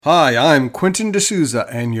Hi, I'm Quentin D'Souza,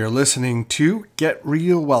 and you're listening to Get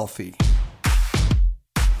Real Wealthy.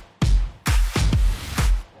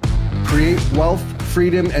 Create wealth,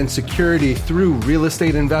 freedom, and security through real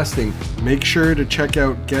estate investing. Make sure to check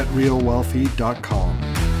out getrealwealthy.com.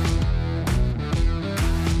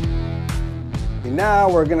 Now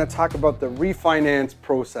we're going to talk about the refinance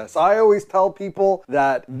process. I always tell people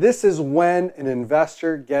that this is when an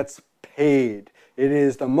investor gets paid. It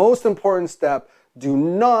is the most important step. Do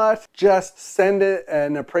not just send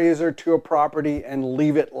an appraiser to a property and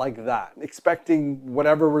leave it like that, expecting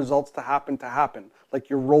whatever results to happen, like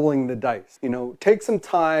you're rolling the dice. Take some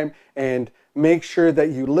time and make sure that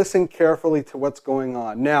you listen carefully to what's going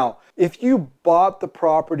on. Now, if you bought the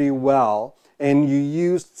property well, and you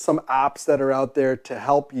used some apps that are out there to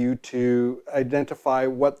help you to identify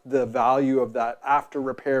what the value of that after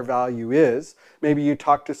repair value is. Maybe you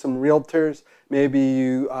talk to some realtors, maybe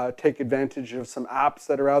you take advantage of some apps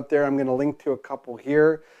that are out there. I'm gonna link to a couple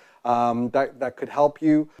here that could help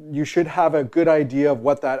you. You should have a good idea of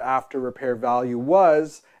what that after repair value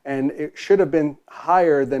was, and it should have been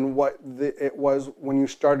higher than what it was when you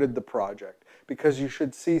started the project, because you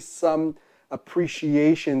should see some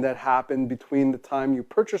appreciation that happened between the time you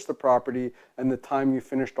purchased the property and the time you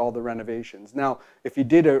finished all the renovations. Now, if you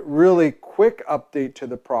did a really quick update to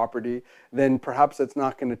the property, then perhaps it's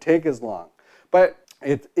not going to take as long. But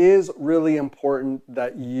it is really important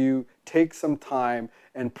that you take some time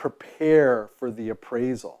and prepare for the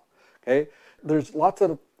appraisal. Okay? There's lots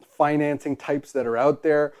of financing types that are out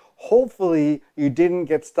there. Hopefully, you didn't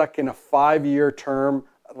get stuck in a 5-year term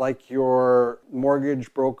like your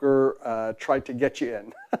mortgage broker tried to get you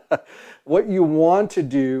in. What you want to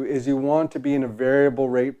do is you want to be in a variable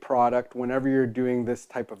rate product whenever you're doing this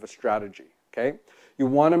type of a strategy, okay? You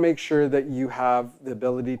want to make sure that you have the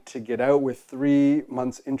ability to get out with 3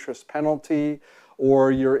 months interest penalty, or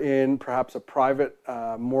you're in perhaps a private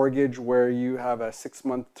mortgage where you have a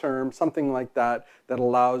 6-month term, something like that, that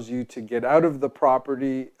allows you to get out of the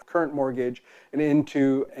property, current mortgage, and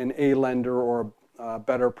into an A lender or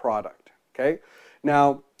better product, okay?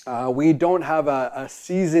 Now, we don't have a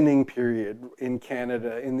seasoning period in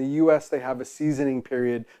Canada. In the US, they have a seasoning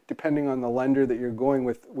period depending on the lender that you're going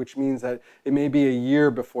with, which means that it may be a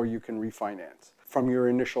year before you can refinance from your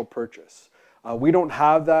initial purchase. We don't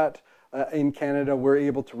have that in Canada. We're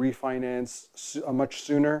able to refinance much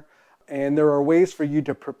sooner. And there are ways for you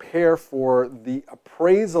to prepare for the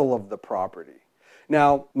appraisal of the property.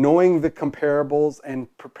 Now, knowing the comparables and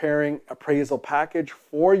preparing appraisal package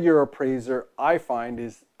for your appraiser, I find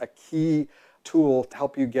is a key tool to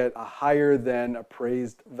help you get a higher than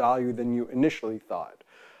appraised value than you initially thought.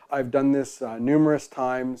 I've done this numerous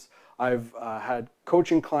times. I've had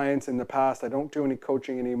coaching clients in the past. I don't do any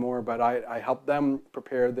coaching anymore, but I help them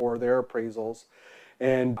prepare for their appraisals.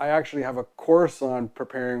 And I actually have a course on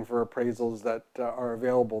preparing for appraisals that are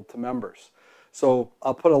available to members. So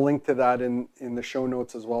I'll put a link to that in the show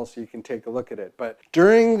notes as well so you can take a look at it. But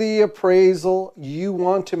during the appraisal, you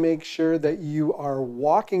want to make sure that you are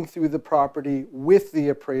walking through the property with the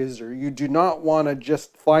appraiser. You do not want to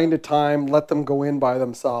just find a time, let them go in by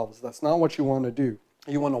themselves. That's not what you want to do.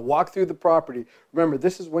 You want to walk through the property. Remember,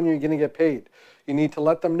 this is when you're going to get paid. You need to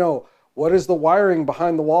let them know what is the wiring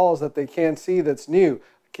behind the walls that they can't see that's new.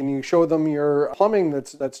 Can you show them your plumbing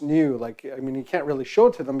that's new? You can't really show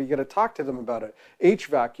it to them, but you got to talk to them about it.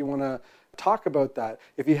 HVAC, you want to talk about that.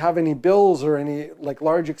 If you have any bills or any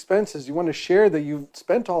large expenses, you want to share that you've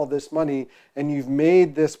spent all this money and you've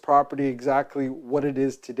made this property exactly what it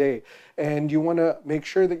is today. And you want to make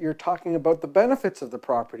sure that you're talking about the benefits of the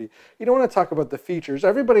property. You don't want to talk about the features.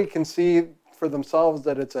 Everybody can see for themselves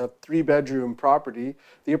that it's a 3-bedroom property.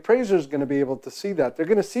 The appraiser is going to be able to see that. They're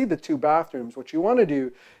going to see the 2 bathrooms. What you want to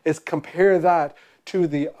do is compare that to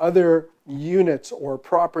the other units or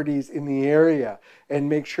properties in the area and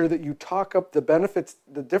make sure that you talk up the benefits,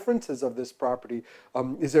 the differences of this property.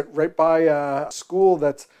 Is it right by a school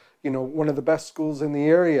that's one of the best schools in the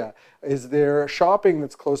area? Is there shopping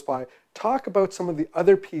that's close by? Talk about some of the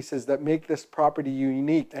other pieces that make this property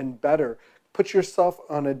unique and better. Put yourself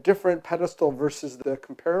on a different pedestal versus the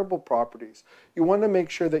comparable properties. You want to make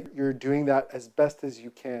sure that you're doing that as best as you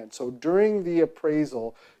can. So during the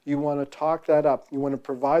appraisal, you want to talk that up. You want to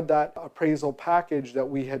provide that appraisal package that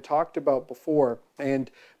we had talked about before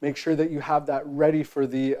and make sure that you have that ready for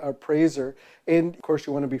the appraiser. And of course,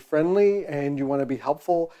 you want to be friendly and you want to be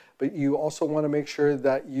helpful, but you also want to make sure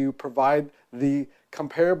that you provide the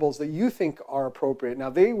comparables that you think are appropriate. Now,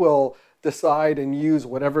 they will decide and use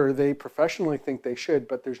whatever they professionally think they should,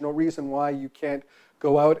 but there's no reason why you can't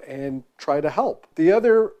go out and try to help. The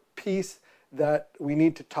other piece that we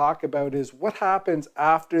need to talk about is what happens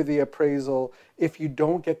after the appraisal if you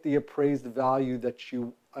don't get the appraised value that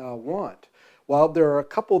you want. Well, there are a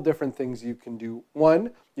couple different things you can do.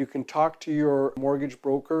 One, you can talk to your mortgage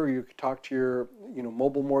broker, or you can talk to your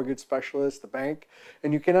mobile mortgage specialist, the bank,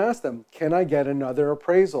 and you can ask them, can I get another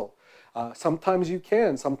appraisal? Sometimes you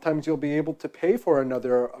can. Sometimes you'll be able to pay for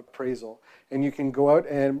another appraisal, and you can go out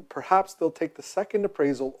and perhaps they'll take the second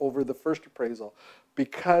appraisal over the first appraisal,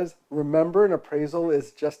 because remember, an appraisal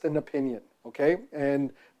is just an opinion, okay?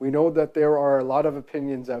 And we know that there are a lot of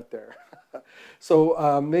opinions out there.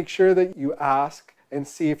 So make sure that you ask and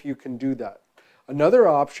see if you can do that. Another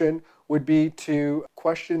option would be to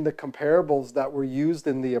question the comparables that were used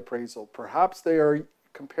in the appraisal. Perhaps they are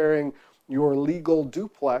comparing your legal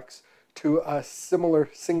duplex to a similar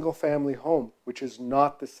single-family home, which is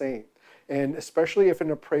not the same. And especially if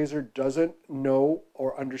an appraiser doesn't know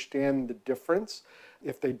or understand the difference,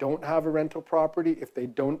 if they don't have a rental property, if they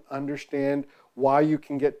don't understand why you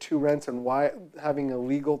can get 2 rents and why having a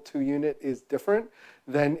legal 2-unit is different,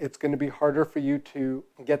 then it's going to be harder for you to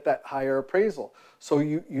get that higher appraisal. So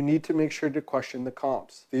you need to make sure to question the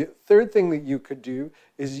comps. The third thing that you could do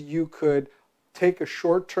is you could take a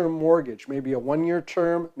short-term mortgage, maybe a 1-year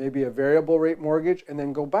term, maybe a variable rate mortgage, and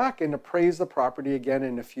then go back and appraise the property again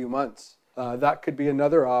in a few months. That could be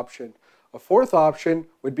another option. A fourth option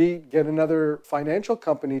would be get another financial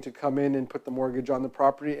company to come in and put the mortgage on the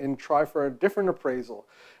property and try for a different appraisal.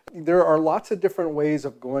 There are lots of different ways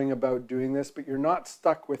of going about doing this, but you're not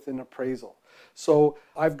stuck with an appraisal. So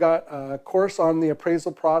I've got a course on the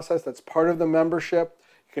appraisal process that's part of the membership.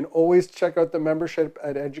 You can always check out the membership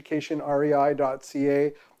at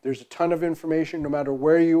educationrei.ca. There's a ton of information no matter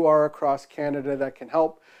where you are across Canada that can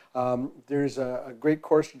help. There's a great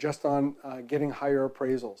course just on getting higher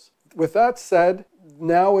appraisals. With that said,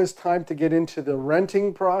 now is time to get into the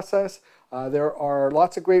renting process. There are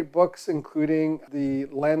lots of great books, including the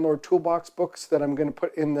Landlord Toolbox books that I'm going to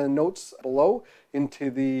put in the notes below into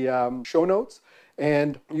the show notes.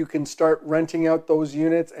 And you can start renting out those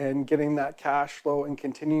units and getting that cash flow and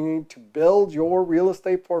continuing to build your real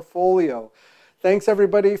estate portfolio. Thanks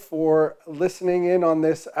everybody for listening in on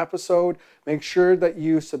this episode. Make sure that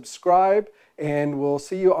you subscribe, and we'll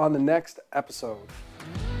see you on the next episode.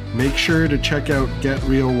 Make sure to check out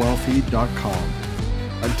GetRealWealthy.com.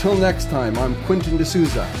 Until next time, I'm Quentin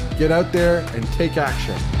D'Souza. Get out there and take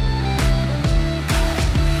action.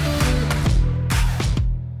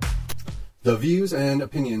 The views and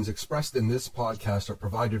opinions expressed in this podcast are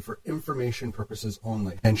provided for information purposes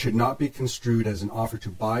only and should not be construed as an offer to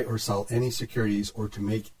buy or sell any securities or to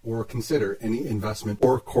make or consider any investment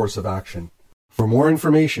or course of action. For more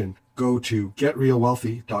information, go to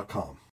GetRealWealthy.com.